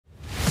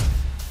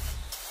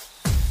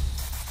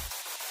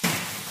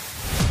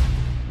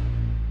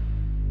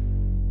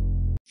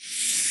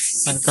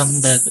Welcome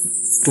back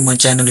to my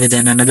channel with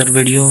another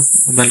video.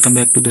 Welcome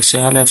back to the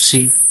SIAL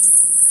FC.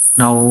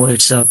 Now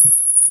it's a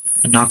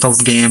knockout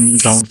game,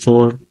 round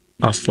 4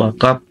 of a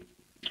cup.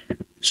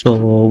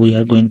 So we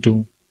are going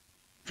to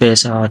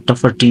face a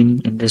tougher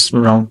team in this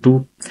round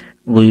 2.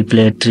 We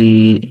played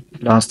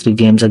last three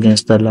games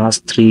against the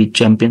last three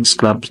champions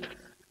clubs.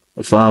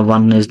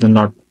 One is the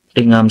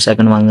Nottingham,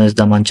 second one is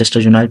the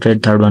Manchester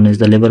United, third one is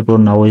the Liverpool.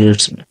 Now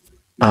it's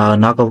a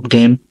knockout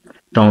game,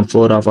 round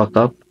 4 of a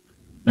cup,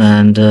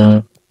 and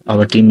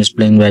our team is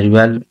playing very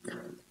well.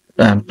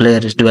 Player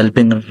is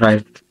developing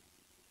right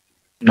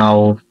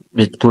now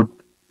with good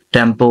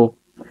tempo.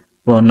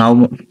 Well,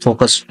 now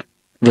focus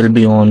will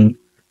be on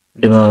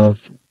uh,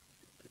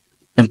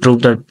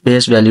 improve the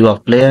base value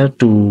of player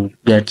to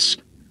get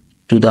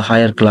to the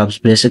higher clubs.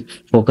 Basic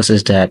focus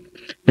is that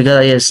because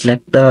I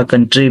select the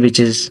country which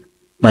is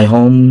my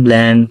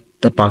homeland,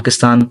 the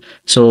Pakistan.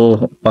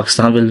 So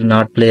Pakistan will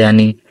not play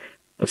any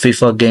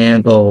FIFA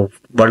game or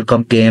World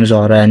Cup games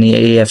or any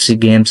AFC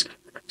games.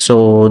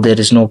 So there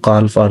is no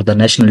call for the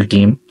national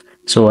team.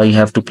 So I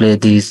have to play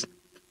these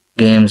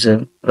games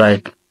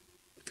right.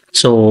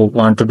 So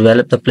want to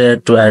develop the player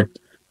to at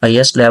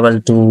highest level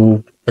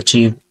to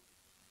achieve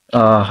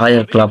a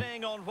higher club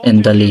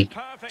in the league.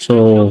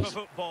 So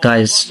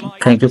guys,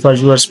 thank you for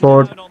your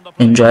support.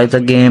 Enjoy the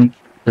game,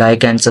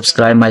 like and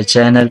subscribe my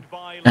channel,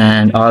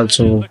 and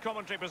also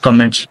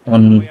comment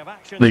on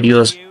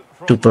videos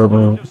to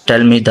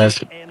tell me the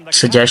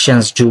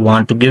suggestions you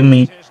want to give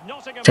me.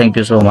 Thank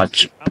you so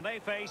much.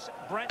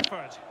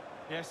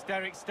 Yes,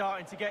 Derek,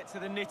 starting to get to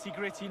the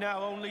nitty-gritty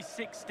now. Only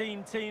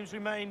 16 teams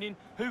remaining.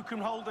 Who can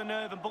hold the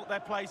nerve and book their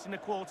place in the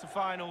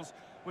quarter-finals?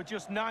 We're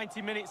just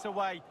 90 minutes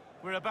away.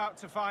 We're about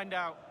to find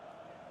out.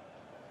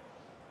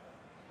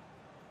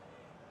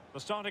 The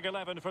starting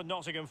 11 for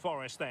Nottingham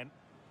Forest then.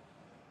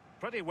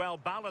 Pretty well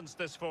balanced,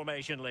 this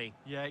formation, Lee.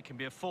 Yeah, it can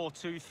be a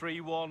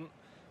 4-2-3-1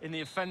 in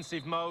the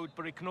offensive mode,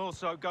 but it can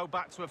also go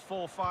back to a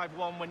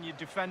 4-5-1 when you're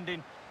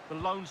defending. The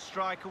lone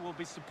striker will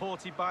be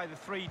supported by the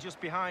three just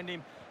behind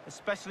him,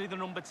 especially the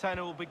number 10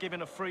 who will be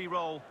given a free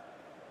role.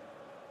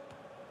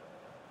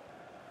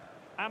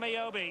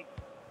 Amiobi.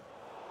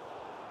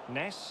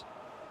 Ness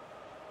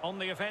on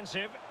the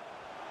offensive.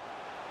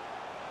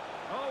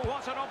 Oh,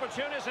 what an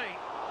opportunity.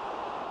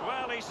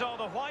 Well, he saw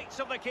the whites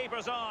of the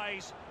keeper's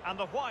eyes and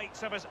the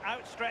whites of his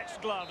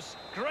outstretched gloves.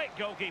 Great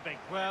goalkeeping.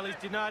 Well, he's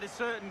denied a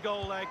certain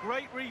goal there.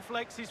 Great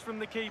reflexes from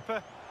the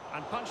keeper.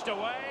 And punched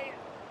away.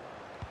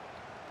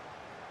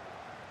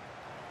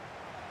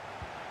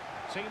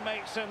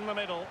 Teammates in the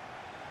middle.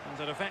 And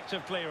an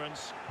effective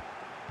clearance.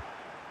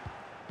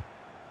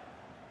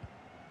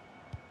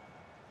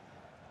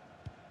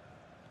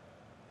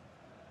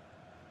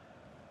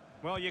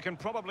 Well, you can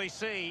probably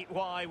see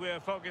why we're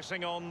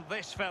focusing on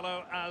this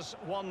fellow as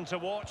one to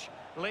watch.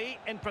 Lee,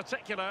 in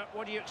particular,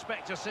 what do you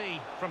expect to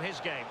see from his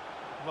game?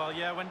 Well,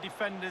 yeah, when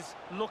defenders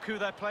look who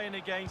they're playing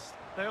against,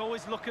 they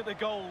always look at the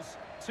goals.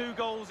 2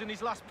 goals in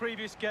his last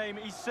previous game.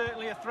 He's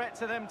certainly a threat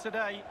to them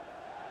today.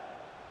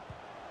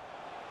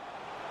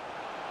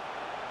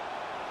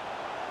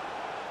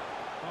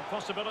 Well,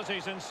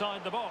 possibilities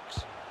inside the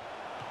box.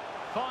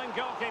 Fine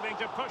goalkeeping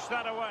to push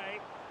that away.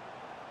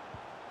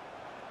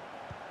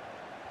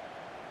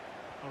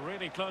 Well,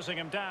 really closing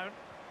him down.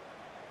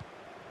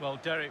 Well,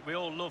 Derek, we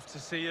all love to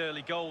see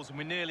early goals, and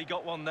we nearly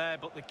got one there,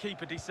 but the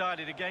keeper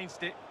decided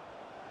against it.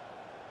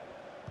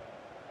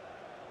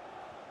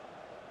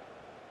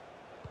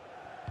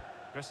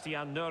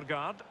 Christian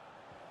Nørgaard.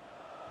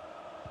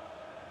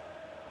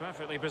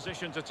 Perfectly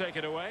positioned to take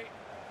it away.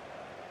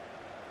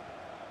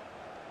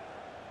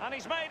 And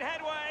he's made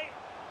headway.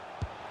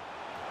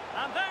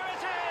 And there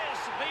it is!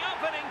 The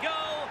opening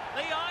goal,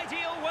 the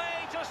ideal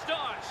way to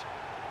start.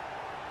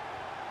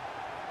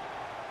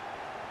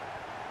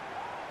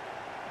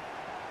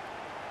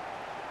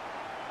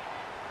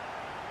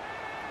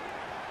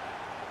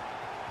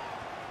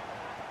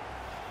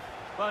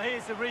 Well,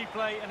 here's the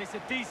replay, and it's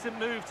a decent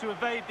move to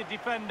evade the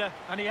defender,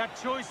 and he had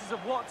choices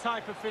of what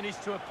type of finish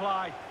to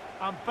apply.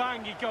 And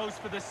bang, he goes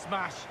for the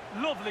smash.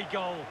 Lovely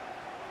goal.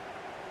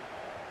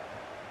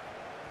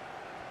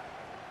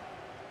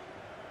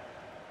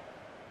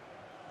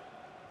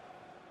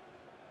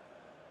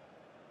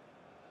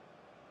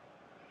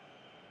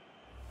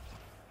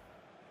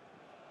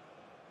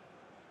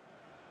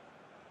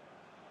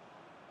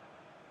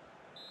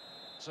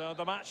 So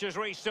the match has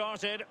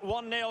restarted,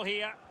 1-0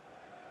 here.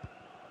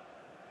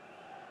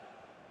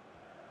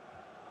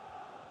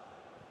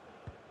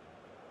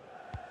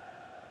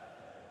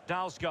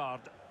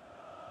 Dalsgaard.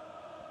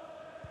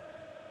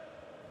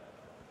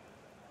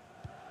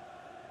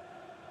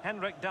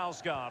 Henrik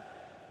Dalsgaard.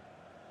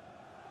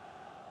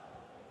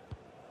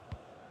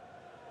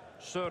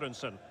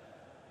 Sørensen.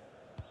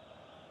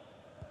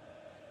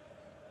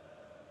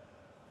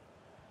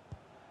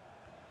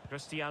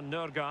 Christian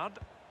Nørgaard.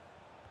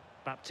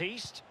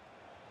 Baptiste.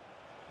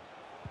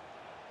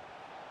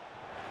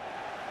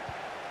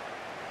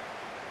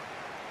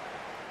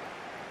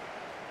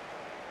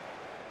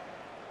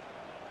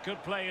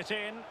 Could play it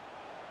in.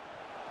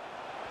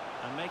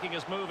 And making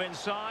his move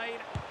inside.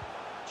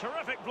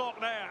 Terrific block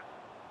there.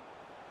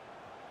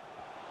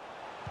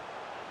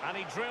 And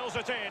he drills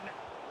it in.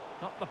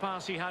 Not the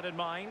pass he had in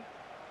mind.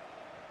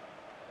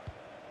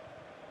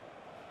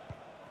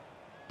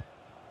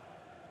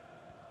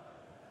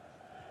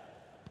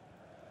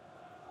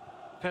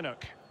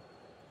 Pinnock.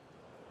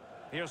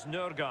 Here's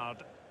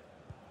Nørgaard.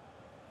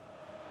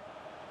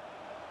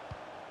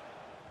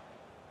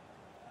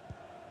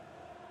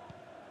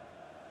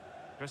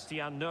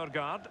 Christian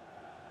Nørgaard.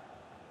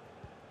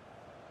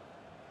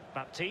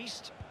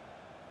 Baptiste.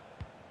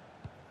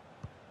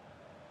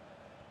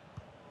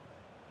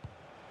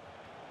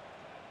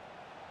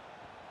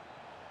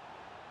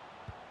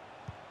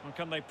 Well,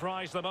 can they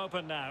prize them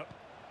open now?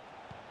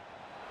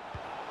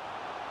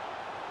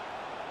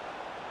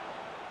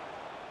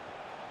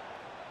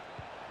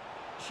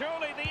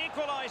 Surely the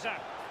equaliser.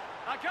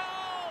 A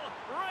goal!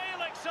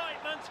 Real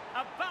excitement.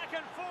 A back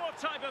and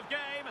forth type of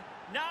game.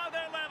 Now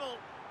they're level.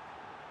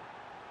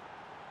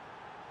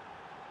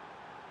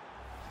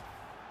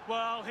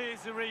 Well,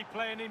 here's the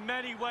replay, and in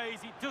many ways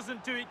it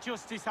doesn't do it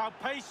justice how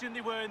patient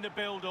they were in the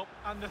build-up,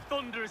 and the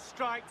thunderous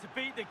strike to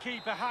beat the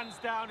keeper hands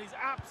down is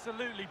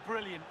absolutely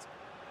brilliant.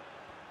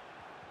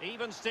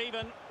 Even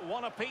Steven,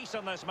 one apiece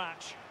in this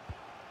match.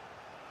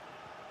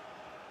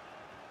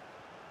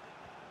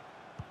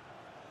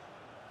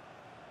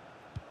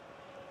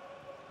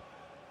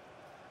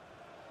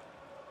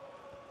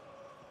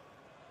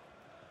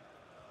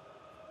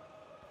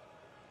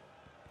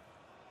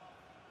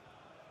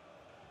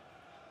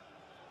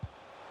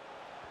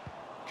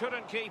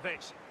 Couldn't keep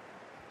it.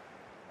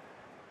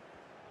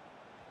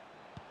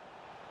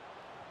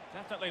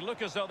 Definitely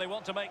look as though they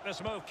want to make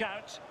this move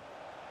count.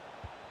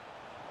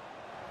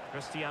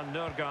 Christian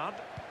Nørgaard.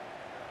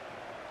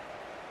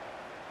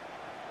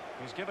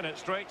 He's given it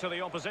straight to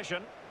the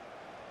opposition.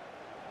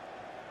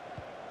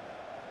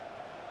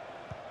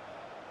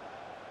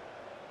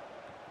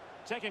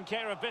 Taking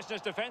care of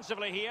business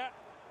defensively here.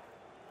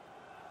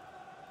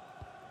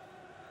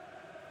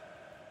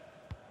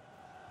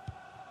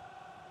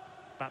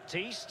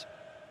 Baptiste.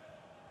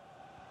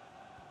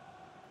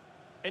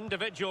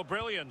 Individual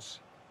brilliance.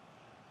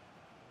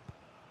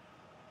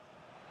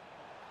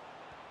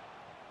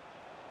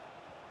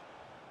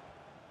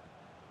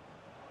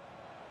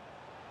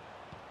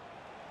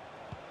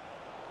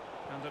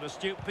 And an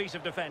astute piece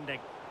of defending.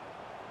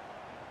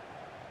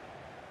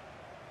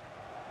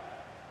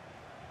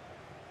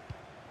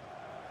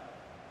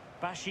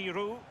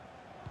 Bashiru.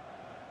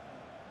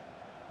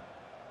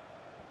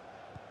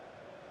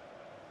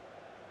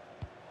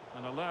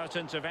 An alert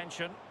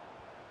intervention.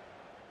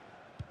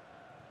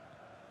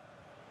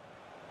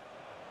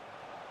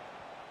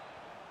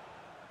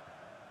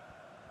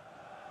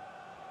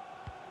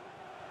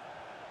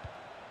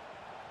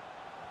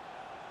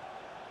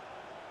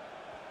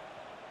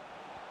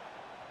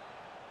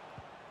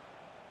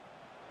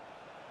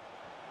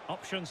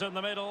 Options in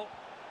the middle.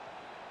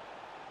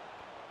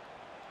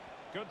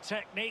 Good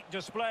technique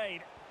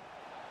displayed.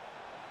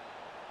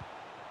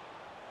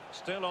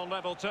 Still on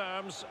level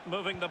terms,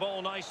 moving the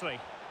ball nicely.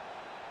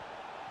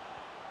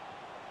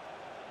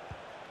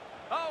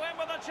 Oh, in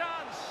with a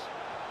chance.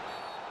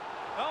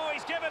 Oh,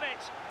 he's given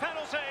it.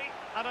 Penalty,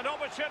 and an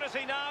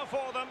opportunity now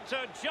for them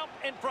to jump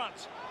in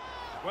front.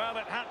 Well,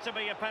 it had to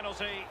be a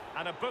penalty,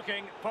 and a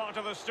booking part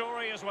of the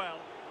story as well.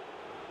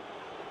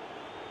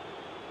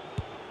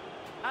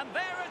 And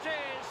there it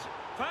is,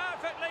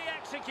 perfectly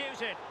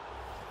executed.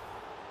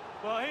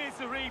 Well, here's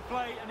the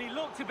replay, and he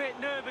looked a bit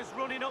nervous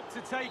running up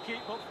to take it,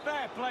 but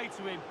fair play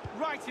to him,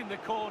 right in the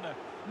corner.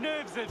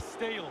 Nerves of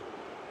steel.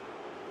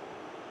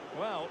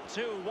 Well,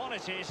 2-1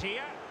 it is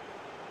here.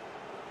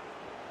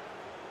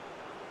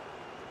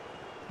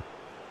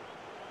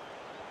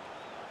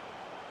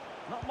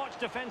 Not much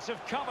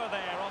defensive cover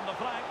there on the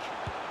flank.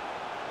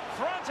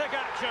 Frantic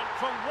action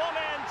from one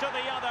end to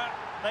the other.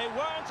 They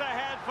weren't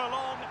ahead for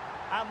long,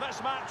 and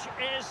this match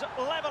is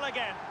level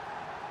again.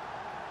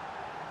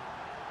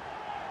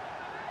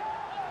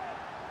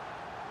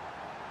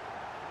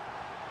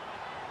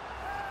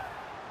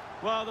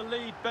 Well, the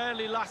lead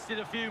barely lasted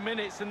a few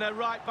minutes, and they're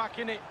right back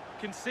in it.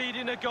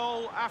 Conceding a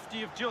goal after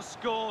you've just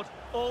scored,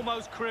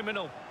 almost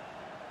criminal.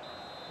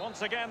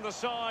 Once again, the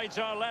sides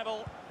are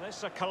level. This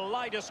is a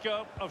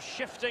kaleidoscope of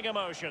shifting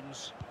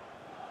emotions.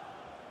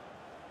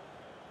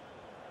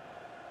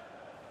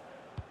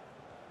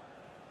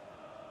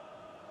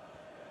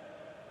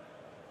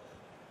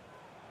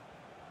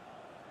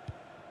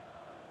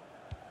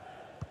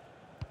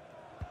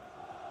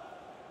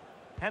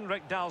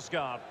 Henrik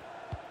Dalsgaard.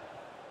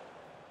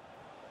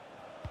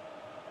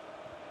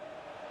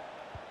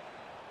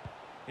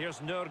 Here's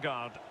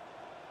Nørgaard.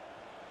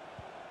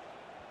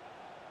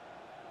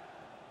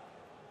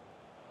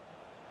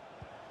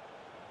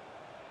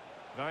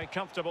 Very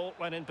comfortable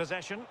when in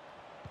possession.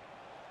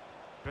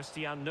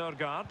 Christian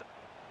Nørgaard.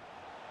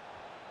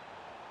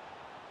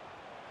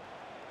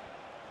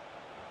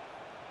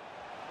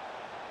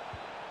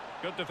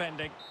 Good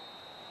defending.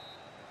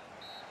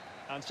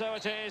 And so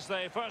it is,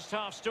 the first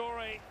half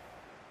story.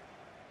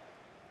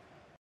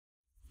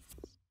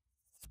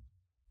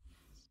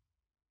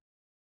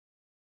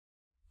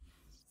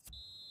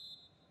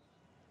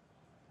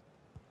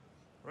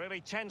 Really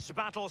tense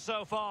battle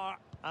so far.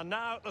 And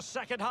now the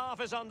second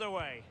half is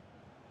underway.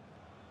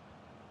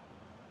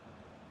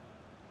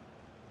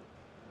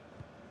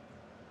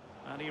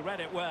 And he read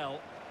it well.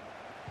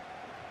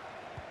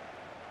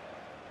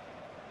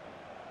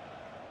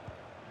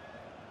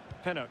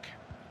 Pinnock.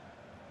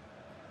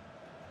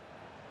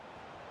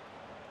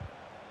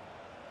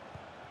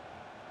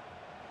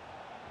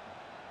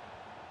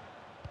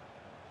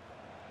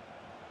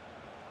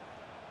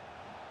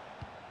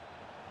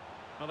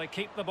 Well, they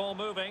keep the ball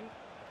moving.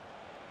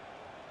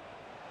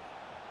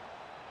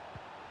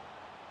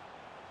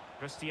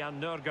 Christian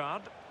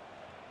Nørgaard.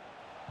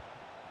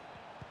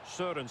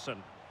 Sørensen.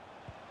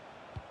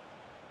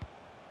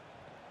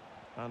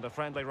 And a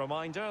friendly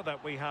reminder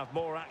that we have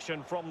more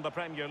action from the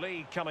Premier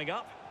League coming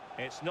up.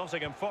 It's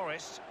Nottingham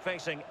Forest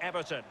facing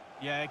Everton.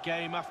 Yeah,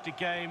 game after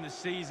game, the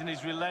season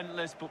is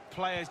relentless, but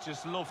players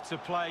just love to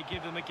play.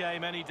 Give them a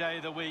game any day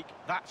of the week.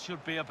 That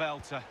should be a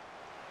belter.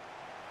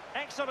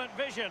 Excellent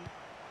vision.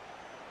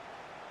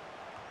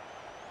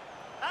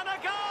 And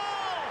a goal!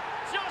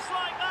 Just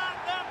like that,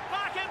 they're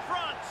back in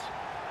front.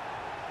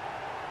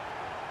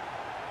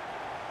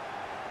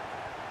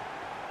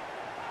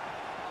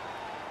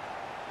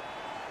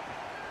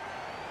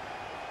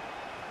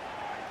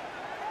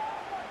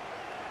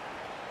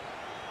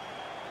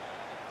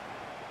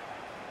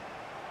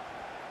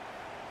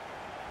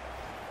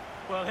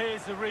 Well,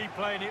 here's the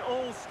replay, and it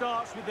all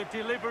starts with the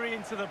delivery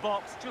into the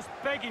box, just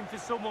begging for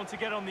someone to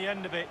get on the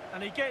end of it.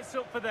 And he gets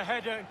up for the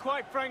header, and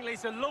quite frankly,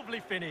 it's a lovely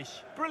finish.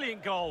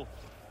 Brilliant goal.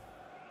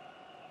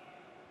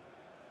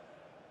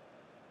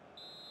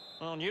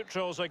 Well,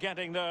 neutrals are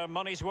getting their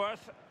money's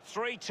worth.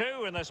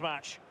 3-2 in this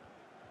match.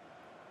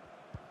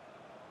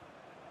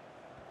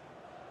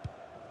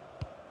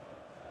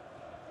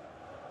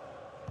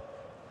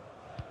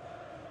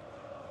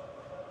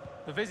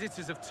 The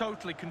visitors have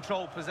totally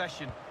controlled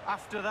possession.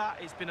 After that,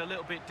 it's been a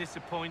little bit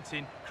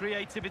disappointing.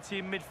 Creativity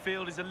in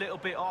midfield is a little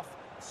bit off.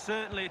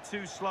 Certainly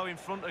too slow in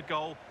front of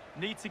goal.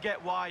 Need to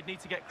get wide,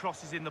 need to get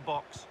crosses in the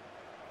box.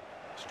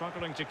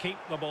 Struggling to keep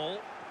the ball.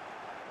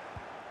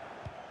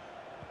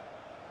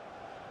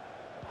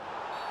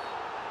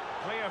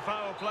 Clear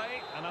foul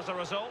play, and as a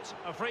result,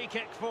 a free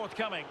kick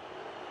forthcoming.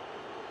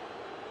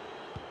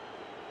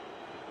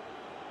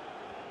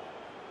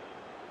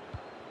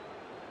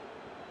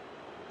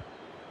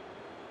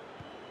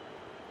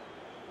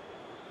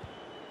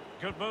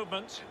 Good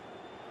movement.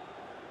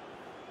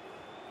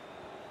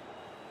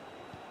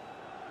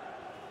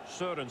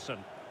 Sørensen.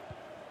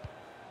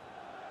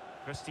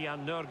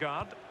 Christian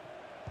Nørgaard.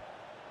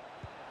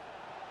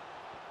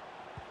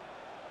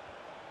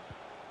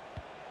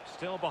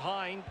 Still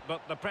behind,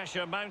 but the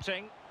pressure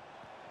mounting.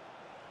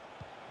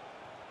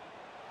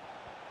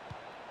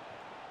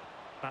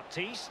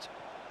 Baptiste.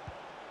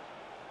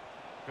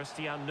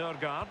 Christian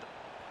Nørgaard.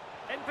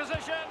 In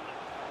position.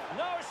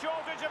 No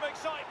shortage of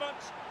excitement.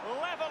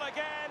 Level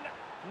again.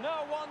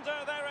 No wonder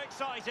they're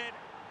excited.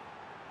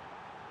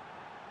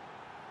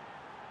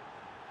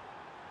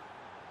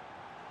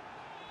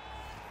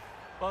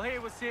 Well,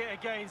 here we'll see it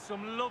again.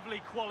 Some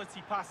lovely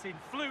quality passing.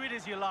 Fluid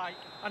as you like.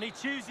 And he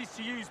chooses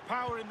to use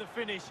power in the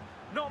finish.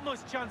 Not much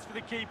chance for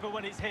the keeper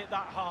when it's hit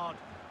that hard.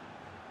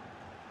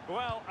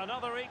 Well,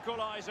 another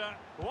equaliser.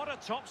 What a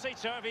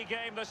topsy-turvy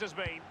game this has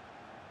been.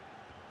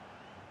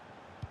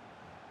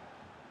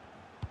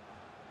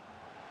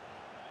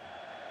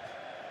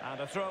 And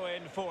a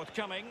throw-in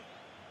forthcoming.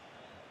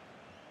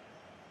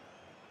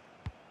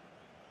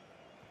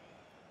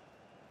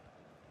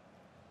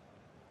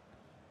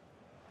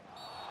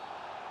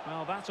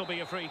 Well, that'll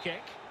be a free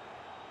kick.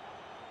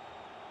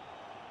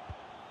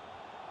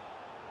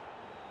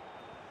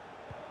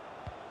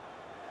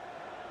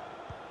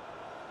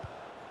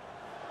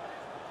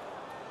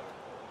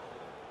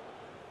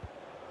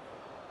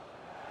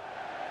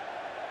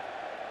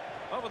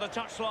 Over the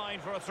touchline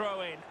for a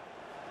throw-in.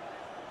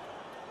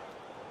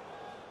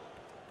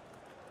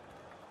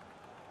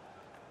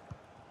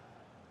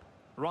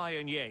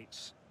 Ryan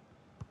Yates.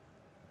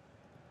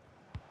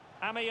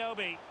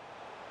 Amiobi.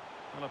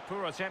 Well, a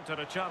poor attempt at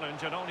a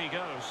challenge, and on he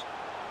goes.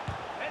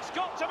 It's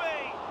got to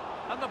be!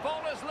 And the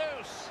ball is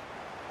loose.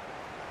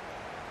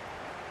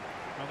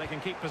 Well, they can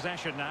keep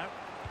possession now.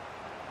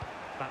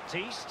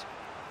 Baptiste.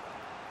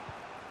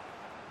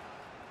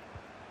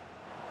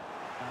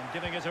 And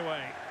giving it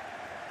away.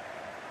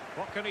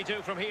 What can he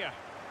do from here?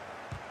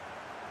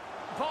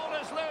 Ball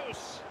is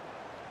loose.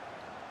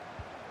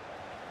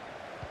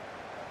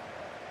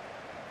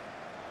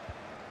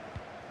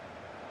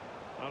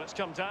 Well, it's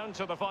come down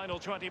to the final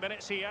 20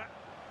 minutes here.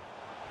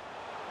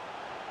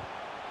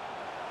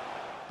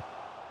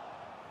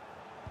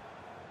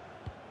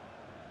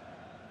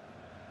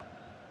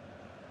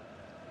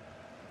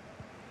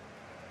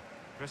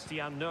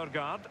 Christian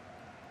Nørgaard.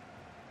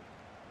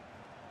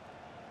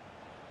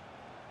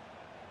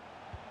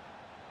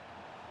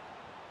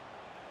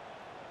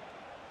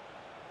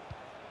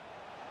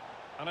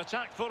 An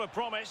attack full of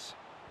promise.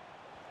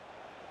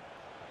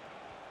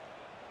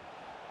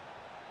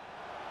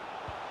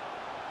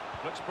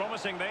 Looks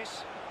promising,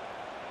 this.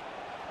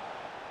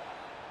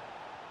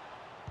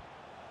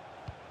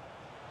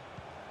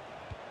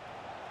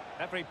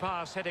 Every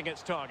pass hitting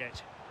its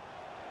target.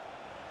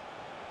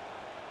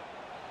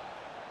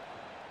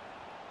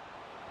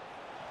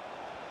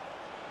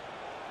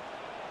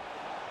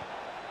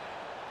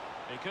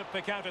 He could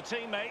pick out a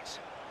teammate.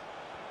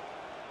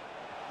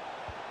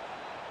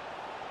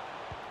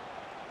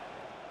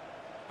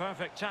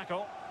 Perfect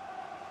tackle.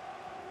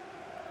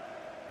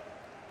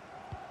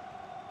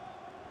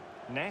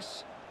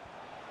 Ness.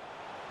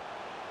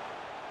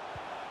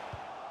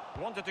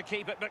 Wanted to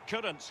keep it but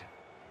couldn't.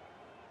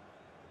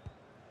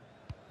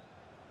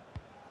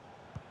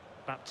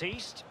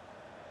 Baptiste.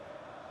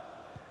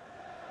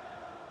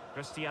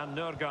 Christian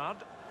Nørgaard.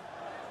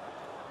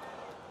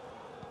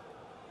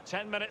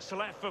 10 minutes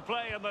left for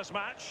play in this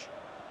match.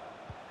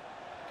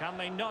 Can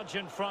they nudge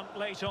in front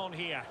late on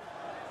here?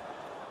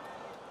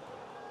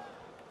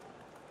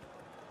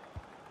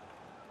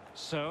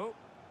 So.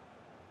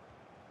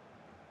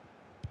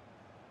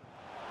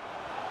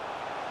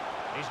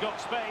 He's got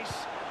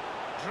space.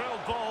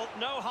 Drilled ball,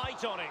 no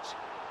height on it.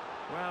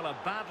 Well, a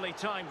badly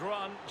timed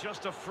run,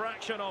 just a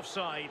fraction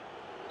offside.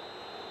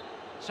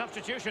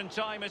 Substitution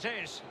time it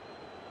is.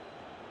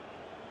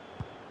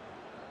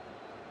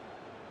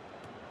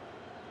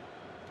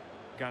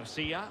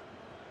 Garcia.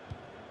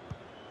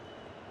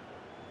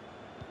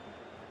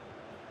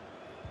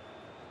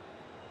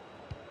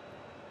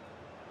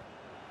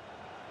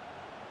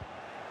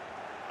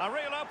 A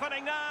real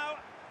opening now.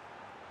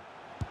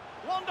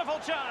 Wonderful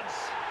chance.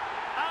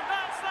 And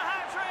that's the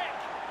hat-trick.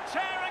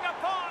 Tearing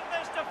apart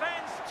this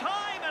defence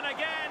time and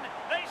again.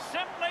 They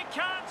simply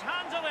can't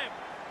handle him.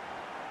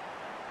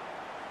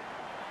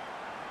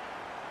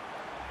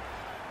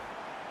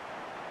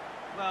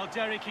 Well,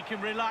 Derek, he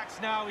can relax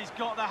now. He's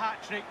got the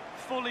hat-trick.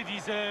 Fully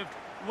deserved.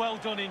 Well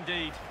done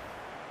indeed.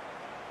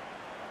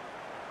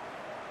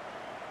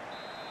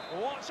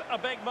 What a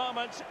big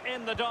moment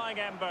in the dying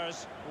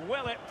embers.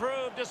 Will it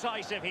prove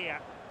decisive here?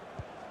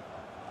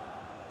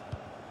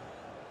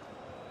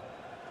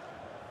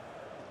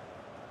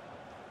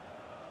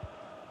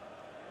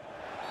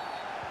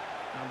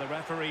 And the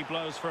referee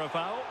blows for a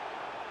foul.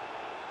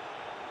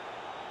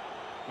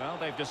 Well,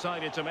 they've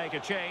decided to make a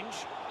change.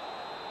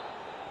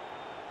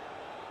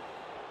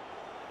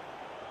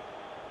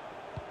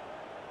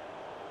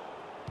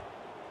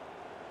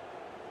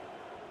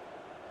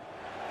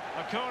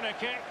 A corner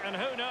kick, and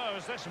who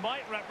knows, this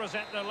might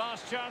represent the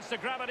last chance to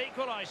grab an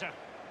equaliser.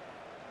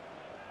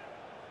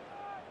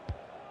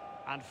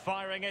 And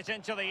firing it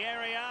into the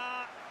area.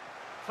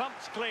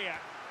 Thumped clear.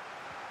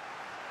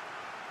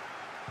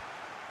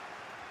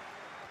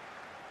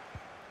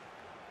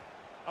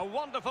 A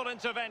wonderful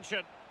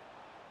intervention.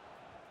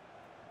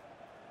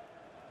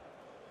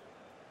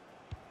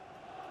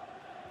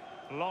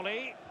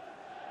 Lolly.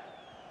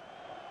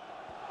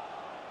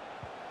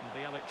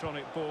 The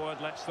electronic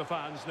board lets the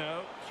fans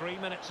know. 3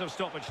 minutes of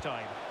stoppage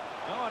time.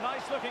 Oh, a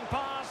nice looking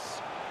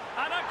pass.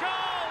 And a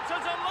goal to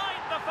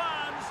delight the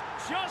fans.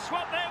 Just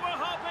what they were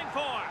hoping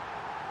for.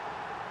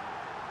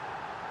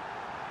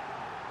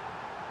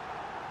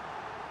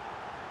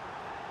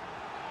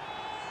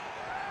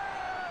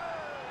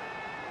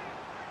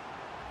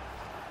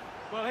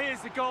 Well,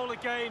 here's the goal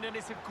again, and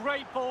it's a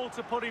great ball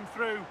to put him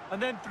through,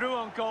 and then through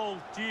on goal.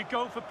 Do you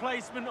go for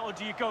placement or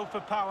do you go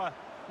for power?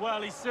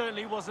 Well, he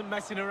certainly wasn't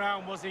messing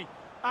around, was he?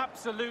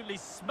 Absolutely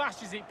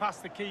smashes it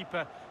past the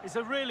keeper. It's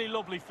a really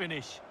lovely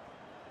finish.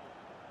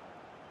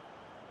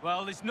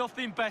 Well, there's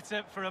nothing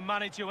better for a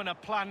manager when a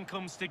plan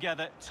comes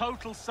together.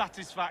 Total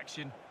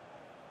satisfaction.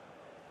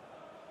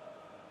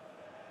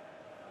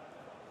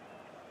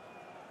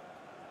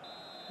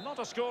 Not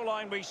a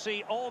scoreline we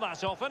see all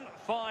that often.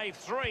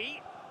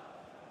 5-3.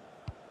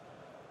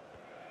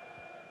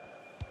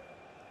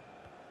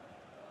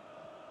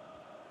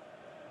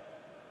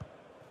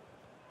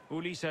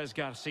 Ulises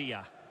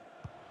Garcia.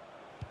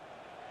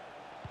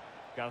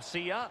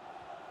 Garcia.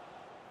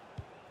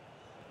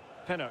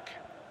 Pinnock.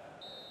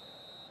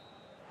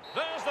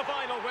 There's the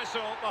final whistle.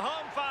 The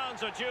home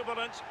fans are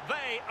jubilant.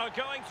 They are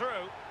going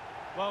through.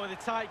 Well, with a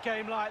tight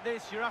game like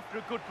this, you're after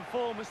a good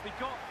performance. They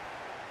got...